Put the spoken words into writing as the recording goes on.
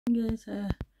Guys,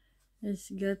 I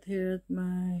just got here at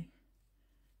my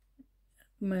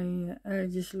I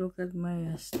just look at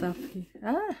my stuff here.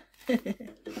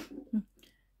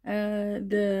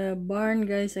 The barn,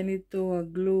 guys. I need to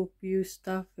glue few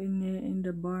stuff in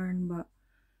the barn, but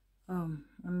I'm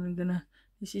gonna.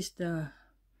 This is the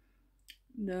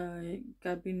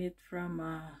cabinet from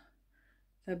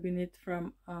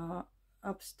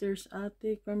upstairs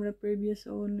attic from the previous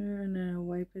owner, and I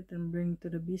wipe it and bring to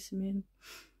the basement.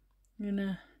 And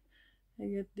I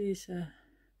get this at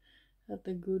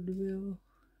the Goodwill,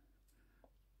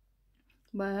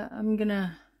 but I'm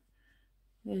gonna.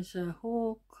 There's a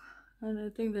Hulk, and I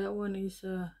think that one is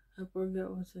I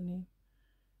forgot what's the name.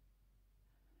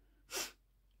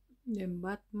 Then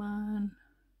Batman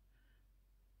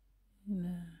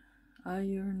and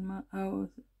Iron Man. I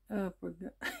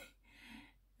forgot.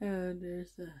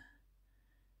 There's a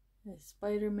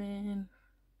Spider-Man,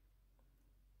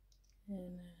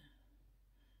 and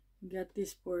got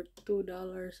this for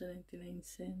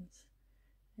 $2.99.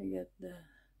 I got the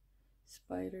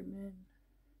Spider-Man,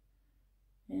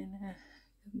 and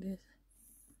this,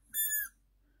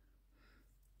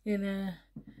 and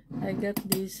I got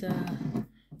this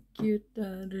cute.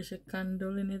 There's a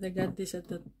candle in it. I got this at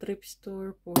the thrift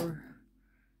store for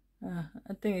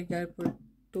I think I got it for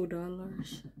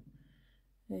 $2.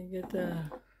 I got a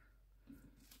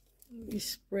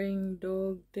spring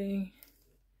dog thing,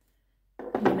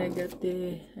 and I got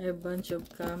a bunch of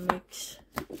comics,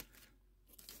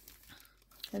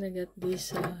 and I got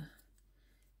this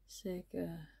it's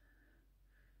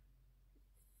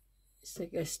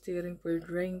like a steering for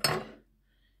drink.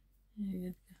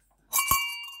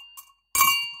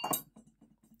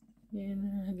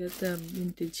 And I got the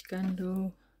vintage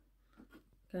candles,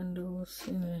 and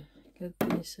I got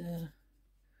this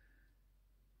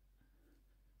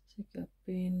it's like a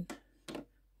pen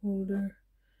holder.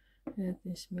 I got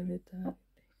this military,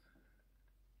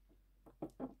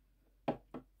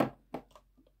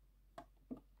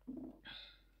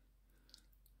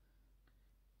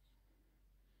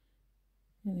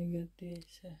 and I got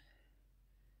this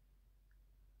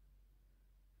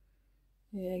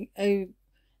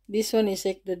this one is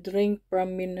like the drink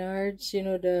from Menards,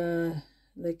 the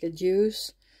like a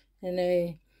juice,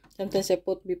 and sometimes I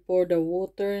put before the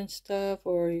water and stuff,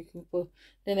 or you can put,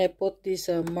 then I put this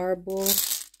marble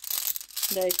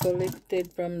that I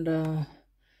collected from the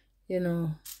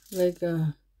like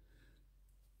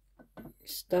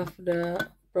stuff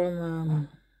from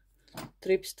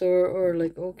thrift store or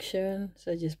like auction,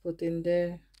 so I just put in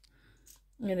there,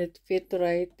 and it fit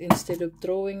right instead of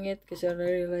throwing it, because I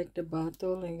really like the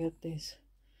bottle. I got this.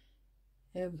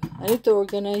 I need to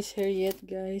organize here yet,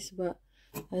 guys, but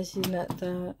I see not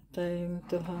time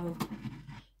to have.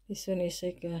 This one is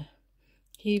like a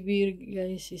heavy,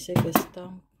 guys. It's like a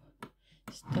stump.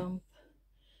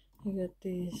 I got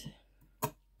this.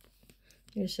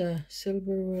 There's a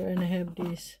silverware, and I have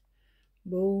this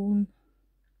bone,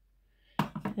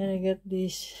 and I got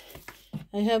this.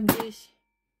 I have this.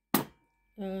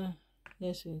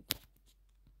 That's it.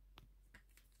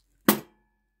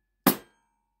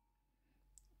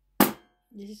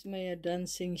 This is my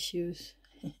dancing shoes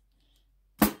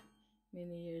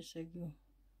many years ago.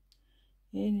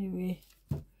 Anyway,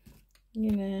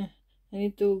 I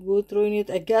need to go through it.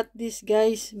 I got this,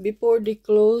 guys, before they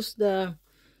close there's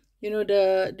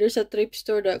a thrift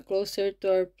store that closer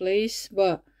to our place,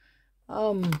 but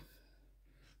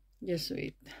just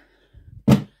wait.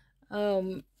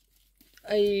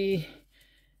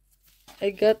 I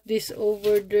got this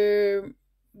over there,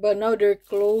 but now they're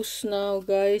closed now,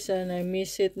 guys, and I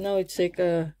miss it. Now it's like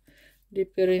a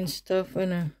different stuff,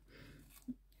 and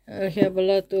I have a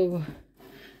lot of.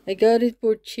 I got it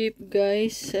for cheap,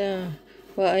 guys.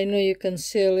 But I know you can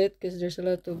sell it because there's a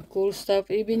lot of cool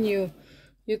stuff. Even you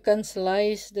can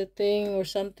slice the thing or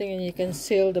something, and you can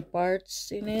sell the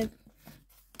parts in it.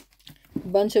 A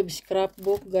bunch of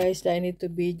scrapbook, guys, that I need to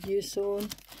bid you soon.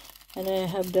 And I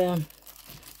have the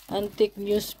antique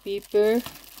newspaper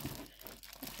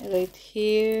right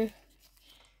here,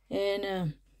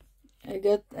 and I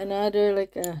got another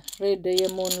like a red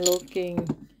diamond looking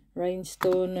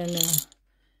rhinestone and a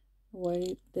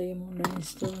white diamond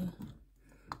rhinestone,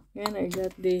 and I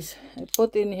got this. I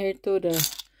put in here too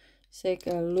it's like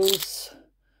a loose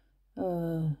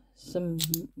some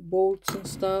bolts and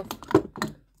stuff,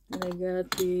 and I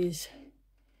got these.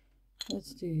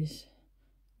 What's this?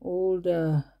 Old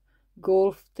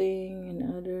golf thing and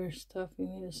other stuff in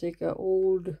here. It's like a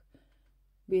old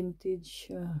vintage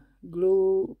the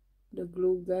glue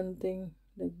gun thing,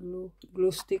 the glue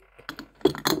stick.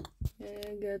 And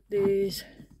I got this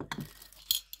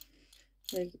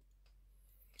like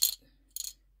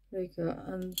like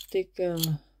antique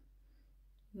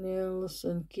nails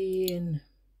and key and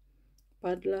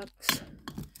padlocks.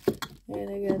 And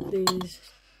I got these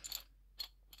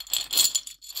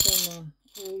some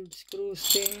old screws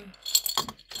thing.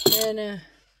 And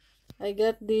I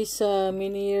got this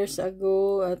many years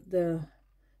ago at the,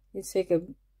 it's like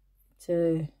it's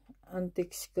a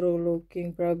antique screw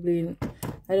looking, probably,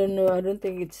 I don't know, I don't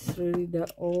think it's really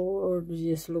that old or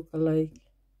just look alike,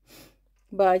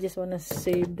 but I just want to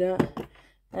save that.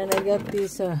 And I got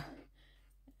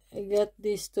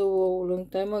this too a long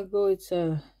time ago. It's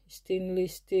a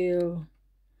stainless steel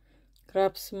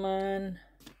craftsman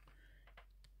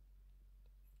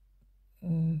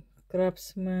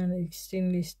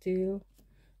stainless steel,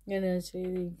 and it's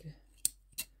really good.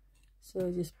 So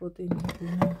I just put in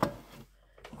here now.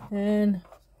 And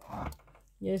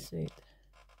yes, wait.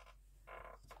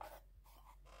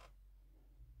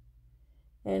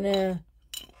 And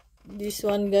this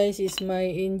one, guys, is my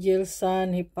angel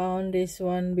son. He found this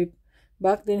one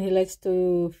back then. He likes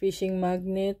to fishing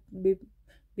magnet.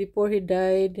 Before he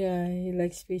died, he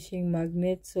likes fishing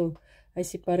magnet, so I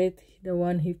separate the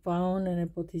one he found and I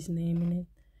put his name in it.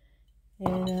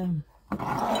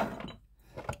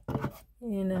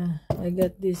 And I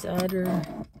got this other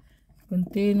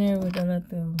container with a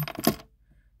lot of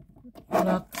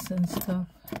locks and stuff.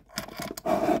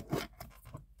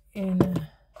 And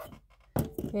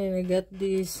I got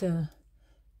this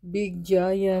big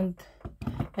giant.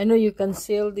 I know you can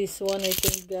sell this one, I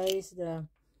think, guys.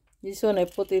 This one I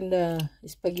put in the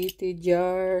spaghetti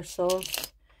jar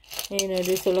sauce. And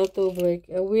there's a lot of, like,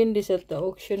 I win this at the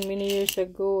auction many years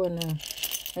ago, and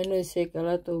I know it's like a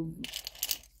lot of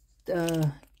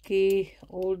key,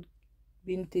 old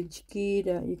vintage key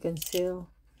that you can sell.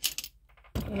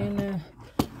 And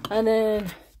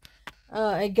then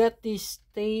I got these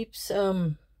tapes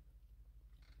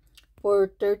for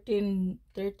 $13.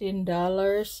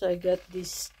 I got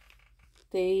this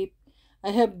tape. I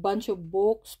have bunch of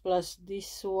books plus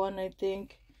this one, I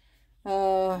think.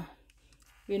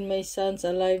 When my son's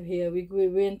alive here, we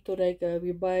went to, like,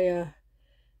 we buy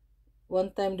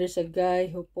one time there's a guy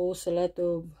who posts a lot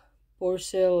of for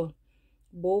sale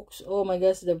books. Oh my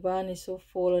gosh, the van is so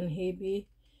full and heavy.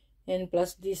 And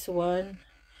plus this one.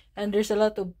 And there's a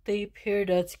lot of tape here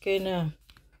that's kinda,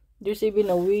 there's even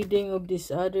a wedding of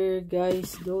this other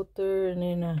guy's daughter. And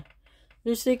then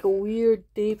there's like a weird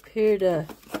tape here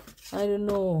that I don't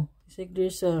know. It's like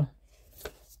there's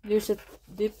a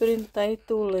different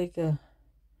title, like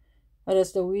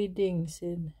that's the weddings.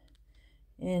 And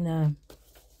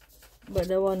but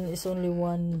that one is only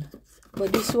one.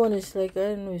 But this one is like,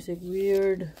 I don't know, it's like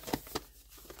weird.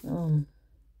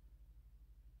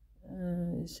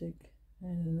 It's like, I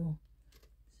don't know,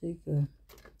 it's like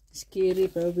scary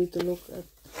probably to look at.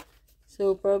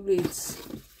 So probably it's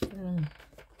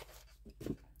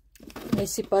I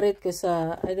separate because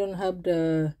I don't have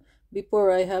the,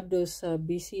 before I have those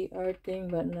BCR thing,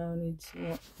 but now needs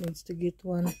to get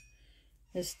one.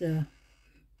 That's the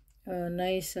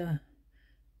nice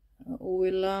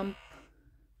oil lamp,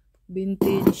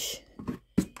 vintage.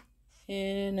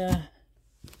 And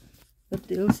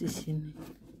what else is in it?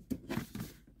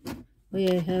 Oh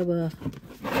yeah, I have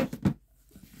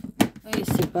I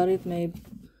separate my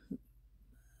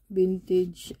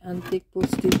vintage antique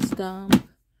postage stamp.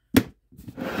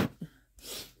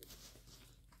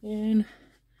 And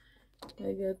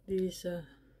I got this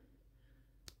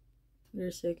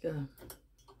there's like a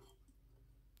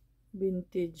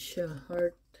vintage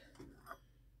heart.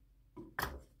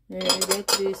 And I got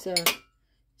this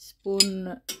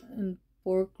spoon and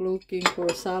fork looking for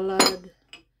salad.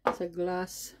 It's a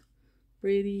glass,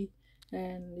 pretty.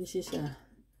 And this is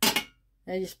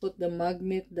I just put the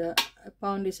magnet that I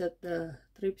found this at the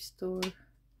thrift store.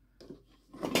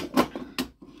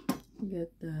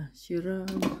 Got the syrup.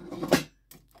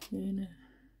 And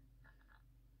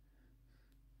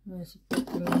let's put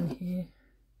them in here.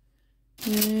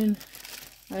 And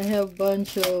I have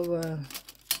bunch of what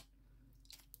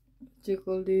do you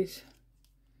call this,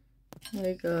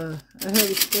 like I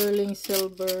have sterling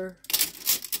silver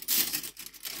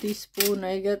teaspoon.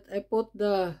 I put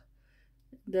the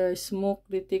smoke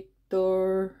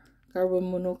detector,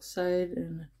 carbon monoxide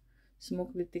and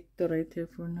smoke detector right here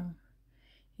for now.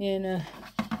 And I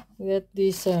got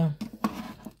this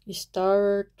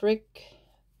Star Trek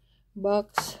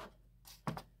box.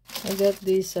 I got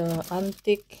this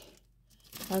antique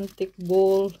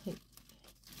bowl.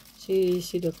 See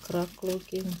the crack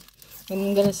looking.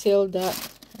 I'm gonna sell that.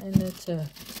 And it's a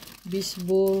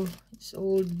baseball, it's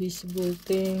old baseball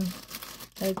thing.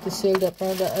 I have to sell that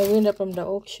product. I win that from the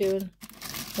auction.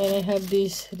 And I have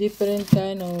this different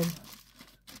kind of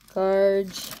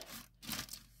cards,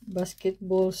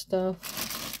 basketball stuff.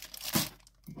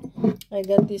 I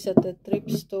got this at the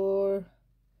thrift store,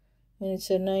 and it's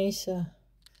a nice,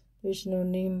 there's no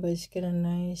name, but it's kind of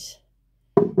nice.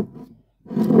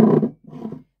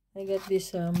 I got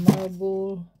this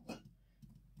marble.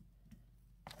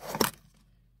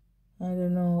 I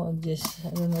don't know if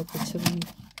it's real.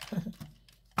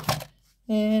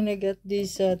 And I got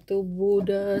these two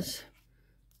Buddhas,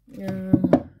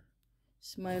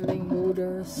 smiling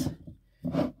Buddhas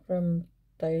from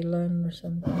Thailand or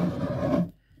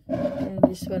something. And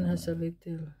this one has a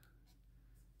little.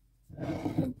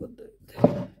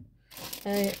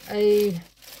 I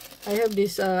have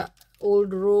this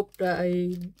old rope that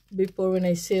before when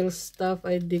I sell stuff,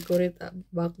 I decorate a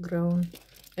background.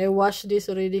 I wash this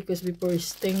already because before it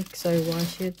stinks, so I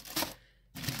wash it.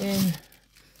 And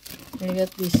I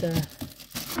got these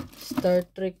Star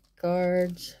Trek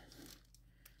cards.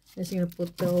 I'm just gonna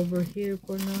put that over here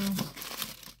for now,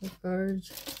 the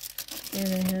cards.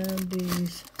 And I have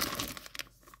these,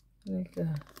 like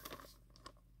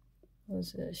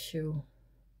what's that show?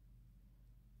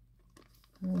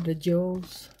 The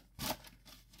Joes.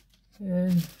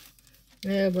 And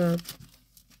I have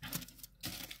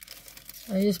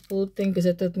I just put things because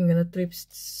I thought I'm gonna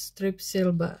strip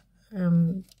sale, but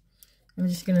I'm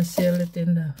just gonna sell it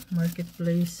in the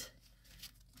marketplace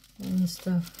and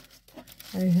stuff.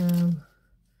 I have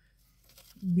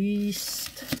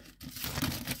Beast.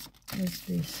 What's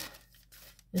this?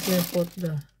 Just gonna put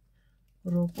the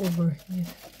rope over here.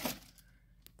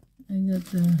 I got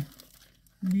the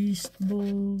Beast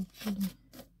Ball.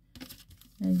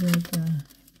 I got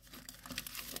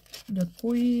the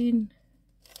Queen.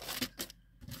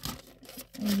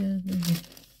 I got the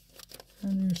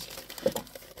others.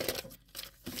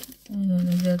 And then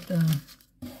I got the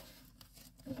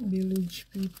Village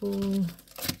People,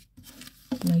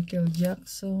 Michael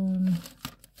Jackson.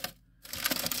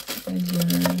 I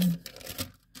got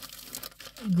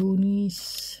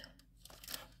Goonies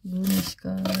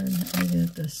card. I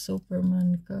got the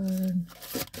Superman card.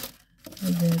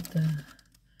 I got the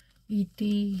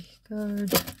E.T.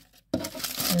 card. I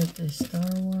got the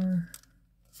Star Wars.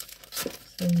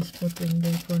 So I just put in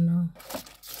there for now.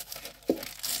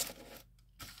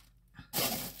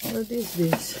 What is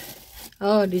this?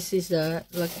 Oh, this is the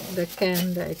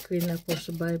can that I clean up for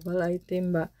survival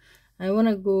item, but I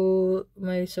wanna go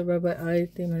my survival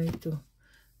item. I need to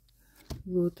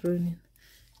go through it.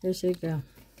 There's like a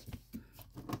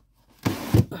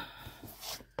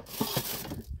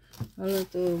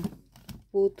lot of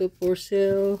photo for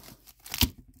sale.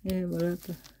 Yeah, a lot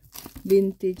of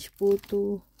vintage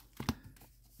photo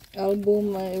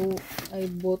album. I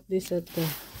bought this at the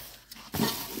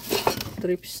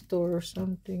thrift store or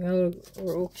something, or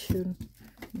auction.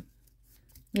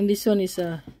 And this one is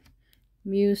a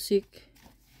music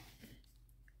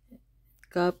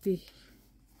copy.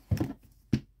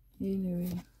 Anyway,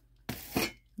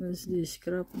 what's this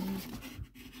crap?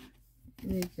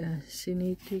 Like a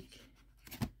Cinetic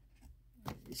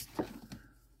stuff.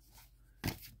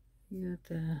 You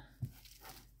got a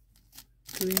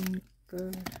Queen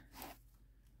card.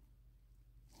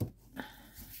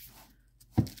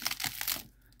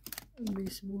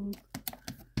 Baseball.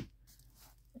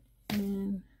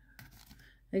 And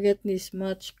I got this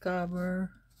match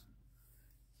cover.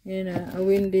 And I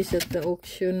win this at the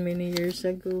auction many years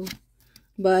ago.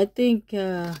 But I think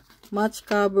match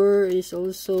cover is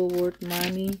also worth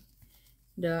money.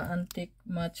 The antique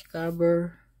match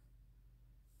cover.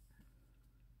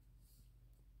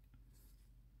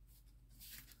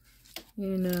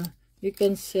 And you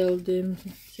can sell them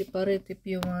separate if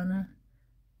you wanna.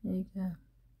 Like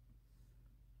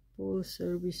full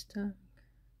service tank.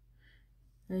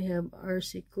 I have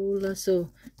RC Cola.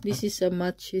 So this is a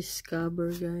matches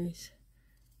cover, guys.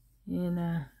 And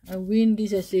I win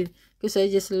this because I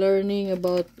just learning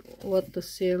about what to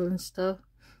sell and stuff.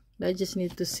 I just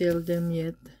need to sell them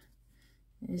yet.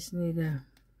 I just need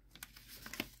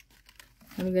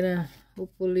I'm gonna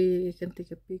hopefully I can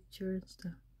take a picture and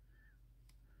stuff.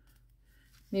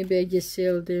 Maybe I just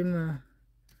sell them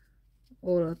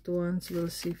all at once. We'll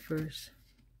see first.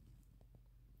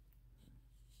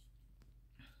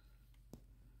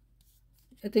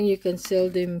 I think you can sell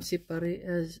them separate,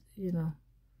 as you know,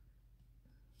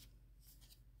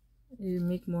 you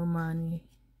make more money.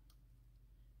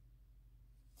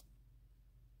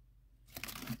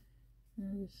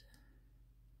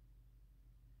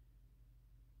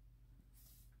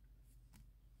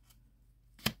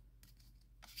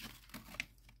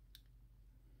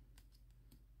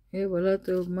 Yeah, a lot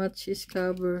of matches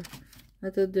cover. I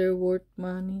thought they're worth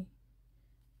money.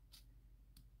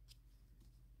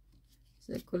 It's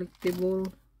a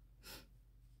collectible.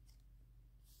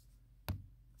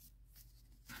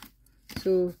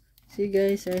 So see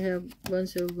guys, I have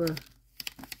bunch of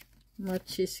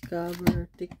matches cover,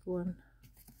 thick one.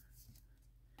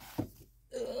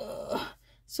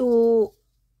 So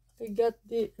I got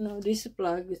this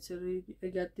plug. It's already, I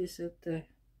got this at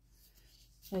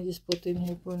I just put in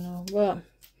here for now. But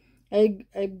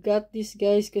I got this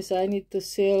guys because I need to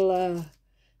sell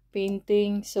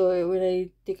painting. So when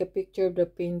I take a picture of the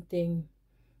painting,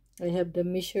 I have the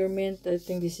measurement. I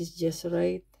think this is just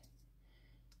right.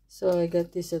 So I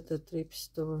got this at the thrift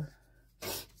store.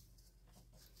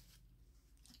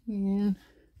 And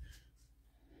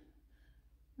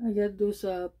I got those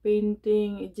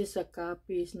painting. It's just a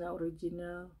copy. It's not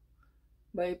original.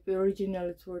 But if original,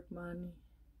 it's worth money.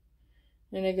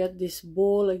 And I got this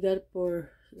bowl. I got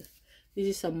for, this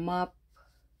is a map.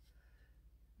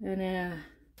 And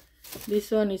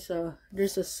this one is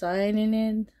there's a sign in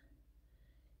it.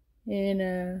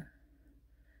 And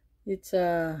it's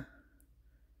a,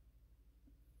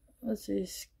 what's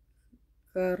this?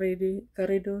 Caradori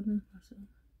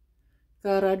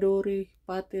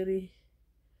pottery.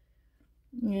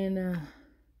 And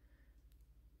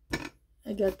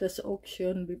I got this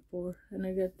auction before, and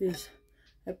I got this.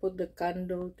 I put the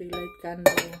candle, daylight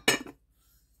candle.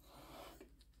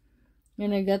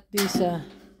 And I got this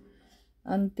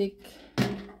antique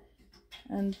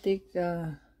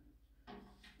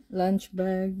lunch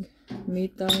bag,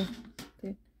 metal.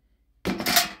 Okay.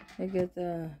 I got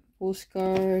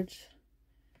postcards.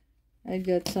 I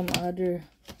got some other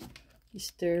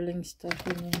sterling stuff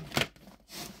in there.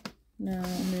 Now,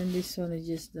 and then this one is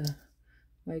just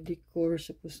my decor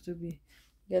supposed to be.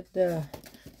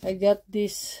 I got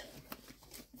this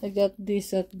at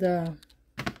the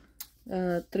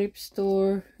thrift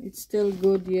store. It's still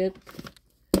good yet.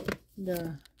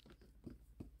 The,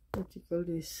 what you call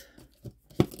this,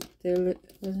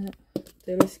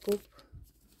 telescope.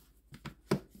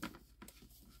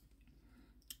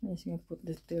 I'm just gonna put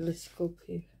the telescope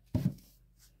here.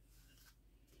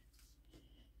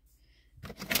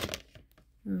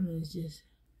 And it's just,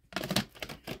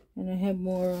 and I have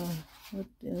more. What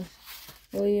else?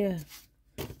 Oh yeah,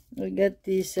 I got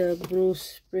this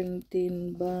Bruce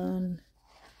Springsteen band.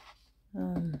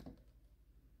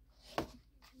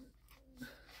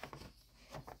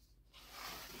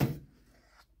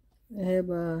 I have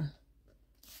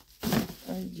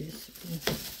I just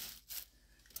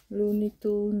Looney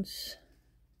Tunes.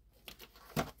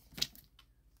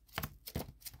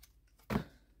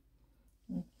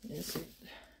 That's it.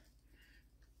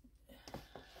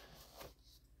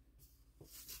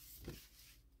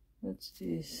 What's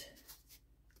this?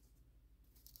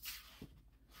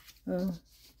 Oh,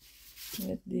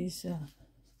 get this.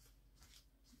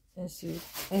 That's it.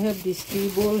 I have this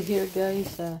table here,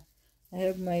 guys. I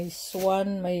have my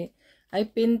swan. I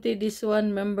painted this one.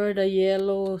 Remember the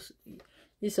yellow?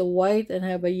 It's a white and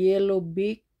have a yellow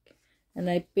beak. And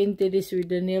I painted this with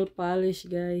the nail polish,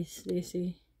 guys. You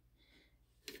see?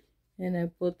 And I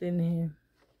put in here.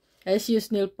 I just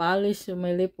use nail polish, so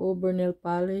my leftover nail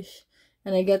polish.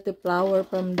 And I got the flower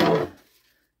from the,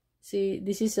 see,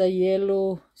 this is a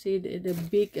yellow. See, the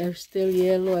beak are still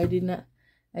yellow. I did not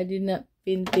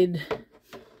paint it.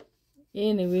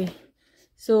 Anyway,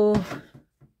 so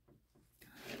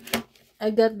I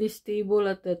got this table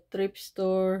at the thrift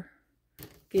store,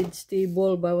 kids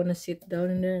table, but I want to sit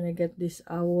down in there. And I got this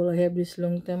owl. I have this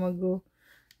long time ago.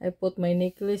 I put my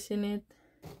necklace in it.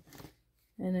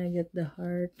 And I get the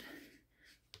heart.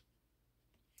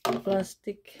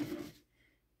 Plastic.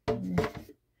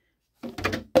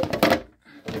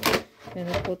 And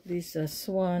I put this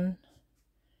swan.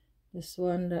 The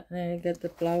swan that I got the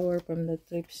flower from the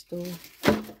thrift store.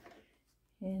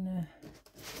 And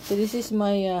so this is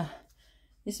my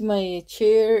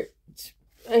chair.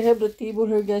 I have the table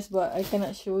here, guys, but I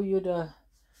cannot show you the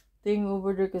thing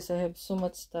over there because I have so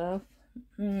much stuff.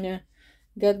 Yeah,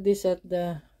 got this at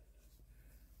the,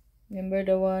 remember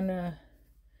the one,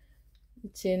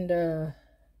 it's in the,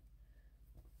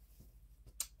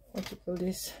 what you call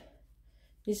this,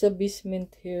 it's a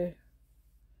basement here,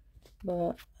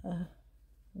 but I'm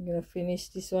gonna finish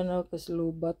this one out because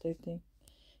low bat, I think.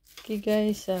 Okay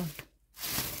guys,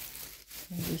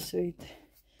 just wait,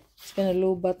 it's gonna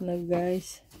low bat now,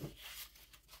 guys.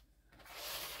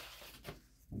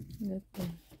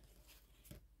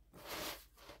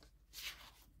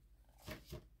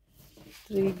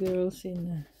 Three girls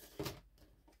in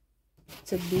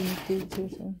it's a vintage or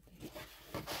something.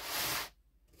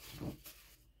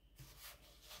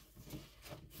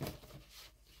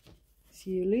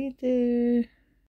 See you later.